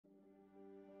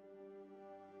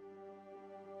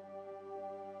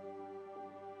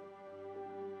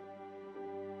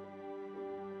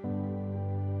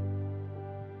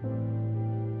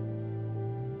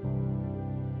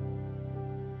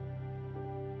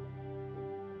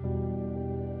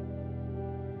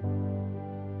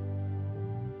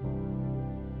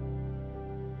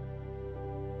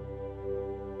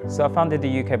So I founded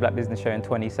the UK Black Business Show in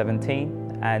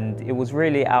 2017, and it was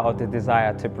really out of the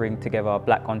desire to bring together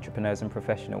black entrepreneurs and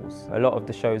professionals. A lot of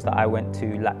the shows that I went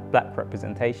to lacked black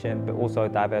representation, but also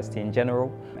diversity in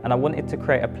general. And I wanted to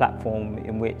create a platform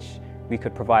in which we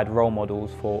could provide role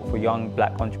models for young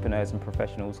black entrepreneurs and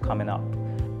professionals coming up.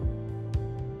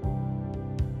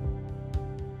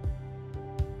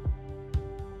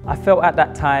 I felt at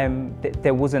that time that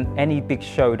there wasn't any big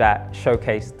show that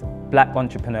showcased black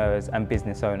entrepreneurs and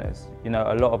business owners. You know,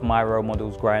 a lot of my role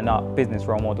models growing up, business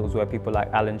role models, were people like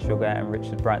Alan Sugar and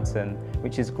Richard Branson,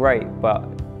 which is great, but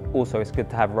also it's good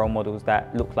to have role models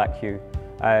that look like you.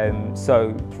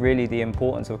 So really the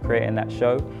importance of creating that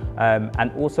show,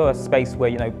 and also a space where,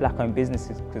 you know, black-owned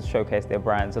businesses could showcase their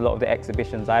brands. A lot of the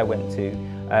exhibitions I went to,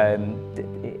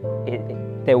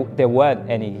 there weren't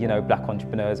any, you know, black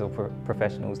entrepreneurs or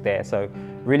professionals there. So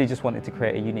really just wanted to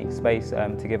create a unique space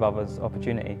to give others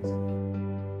opportunities.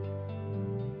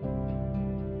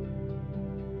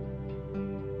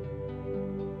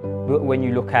 When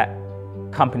you look at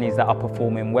companies that are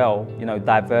performing well, you know,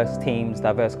 diverse teams,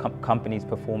 diverse companies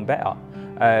perform better.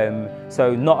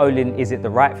 So not only is it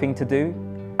the right thing to do,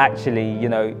 actually, you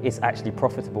know, it's actually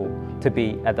profitable to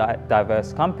be a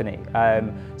diverse company.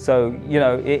 So, you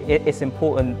know, it's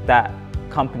important that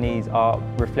companies are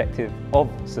reflective of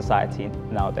society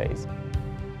nowadays.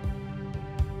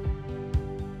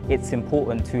 It's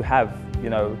important to have, you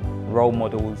know, role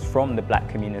models from the black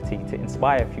community to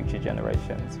inspire future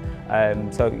generations.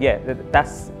 So yeah,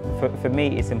 that's, for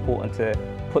me, it's important to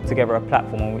put together a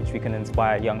platform on which we can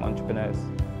inspire young entrepreneurs.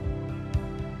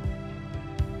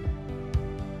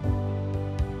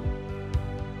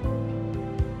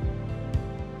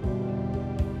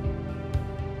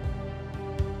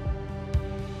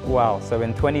 Wow, so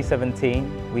in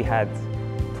 2017 we had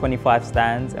 25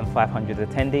 stands and 500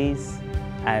 attendees,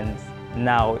 and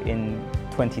now in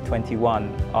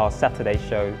 2021 our Saturday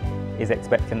show is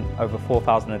expecting over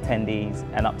 4,000 attendees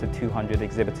and up to 200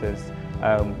 exhibitors,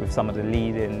 with some of the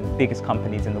leading, biggest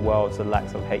companies in the world, so the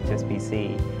likes of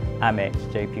HSBC, Amex,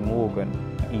 JP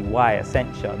Morgan, EY,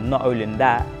 Accenture. Not only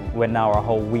that, we're now a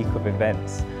whole week of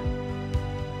events.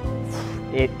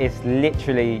 It's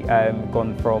literally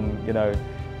gone from, you know,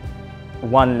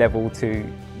 one level to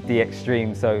the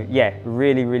extreme. So yeah,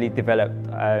 really developed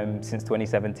since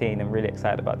 2017, and really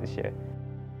excited about this year.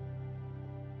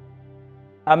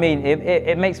 I mean,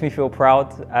 it makes me feel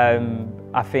proud.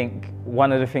 I think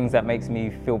one of the things that makes me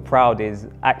feel proud is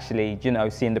actually, you know,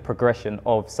 seeing the progression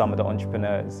of some of the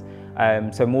entrepreneurs.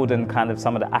 So more than kind of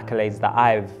some of the accolades that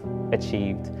I've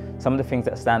achieved, some of the things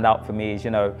that stand out for me is, you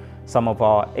know, some of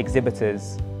our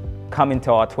exhibitors come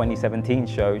into our 2017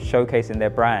 show showcasing their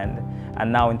brand, and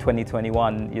now in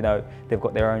 2021, you know, they've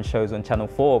got their own shows on Channel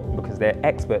 4 because they're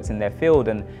experts in their field,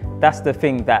 and that's the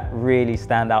thing that really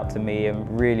stand out to me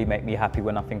and really make me happy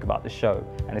when I think about the show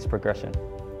and its progression.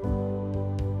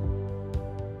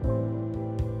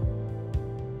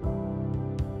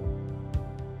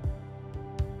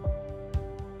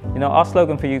 You know, our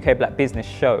slogan for UK Black Business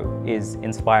Show is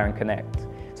Inspire and Connect.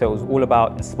 So it was all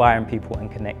about inspiring people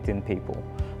and connecting people.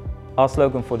 Our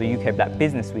slogan for the UK Black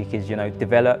Business Week is, you know,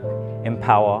 develop,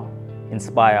 empower,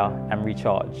 inspire and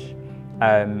recharge.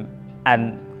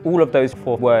 And all of those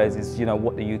 4 words is, you know,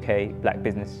 what the UK Black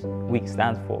Business Week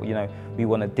stands for. You know, we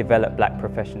want to develop black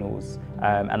professionals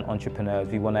and entrepreneurs.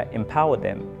 We want to empower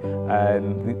them.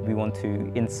 We want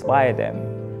to inspire them.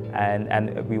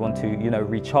 And we want to, you know,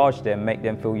 recharge them, make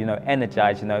them feel, you know,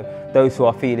 energized. You know, those who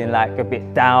are feeling like a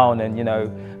bit down, and, you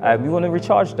know, we want to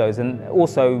recharge those. And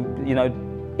also, you know,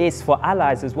 it's for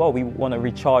allies as well. We want to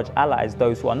recharge allies,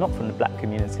 those who are not from the black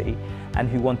community and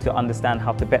who want to understand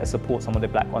how to better support some of the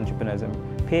black entrepreneurs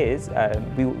and peers.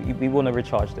 We want to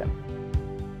recharge them.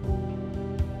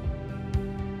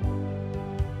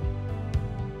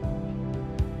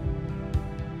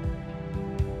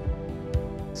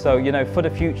 So, you know, for the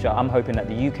future, I'm hoping that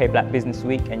the UK Black Business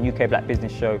Week and UK Black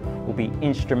Business Show will be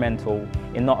instrumental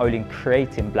in not only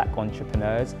creating black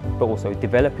entrepreneurs, but also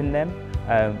developing them.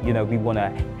 You know, we want to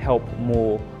help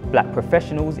more black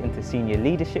professionals into senior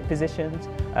leadership positions.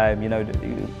 You know,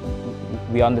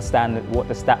 we understand what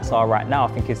the stats are right now.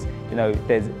 I think it's, you know,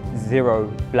 there's 0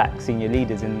 black senior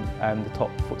leaders in the top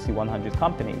FTSE 100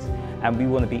 companies, and we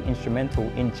want to be instrumental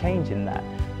in changing that.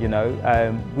 You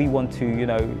know, we want to, you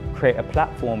know, create a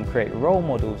platform, create role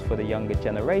models for the younger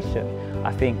generation.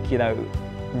 I think, you know,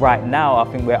 right now, I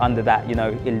think we're under that, you know,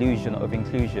 illusion of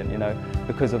inclusion, you know,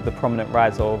 because of the prominent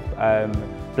rise of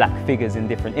black figures in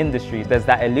different industries. There's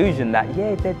that illusion that,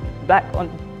 yeah, black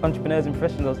entrepreneurs and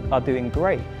professionals are doing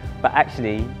great, but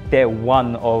actually they're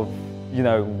one of, you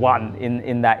know, one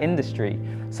in that industry.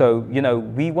 So, you know,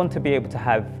 we want to be able to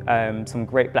have some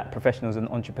great black professionals and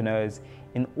entrepreneurs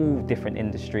in all different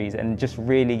industries and just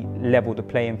really level the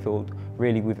playing field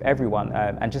really with everyone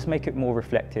and just make it more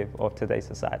reflective of today's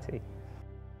society.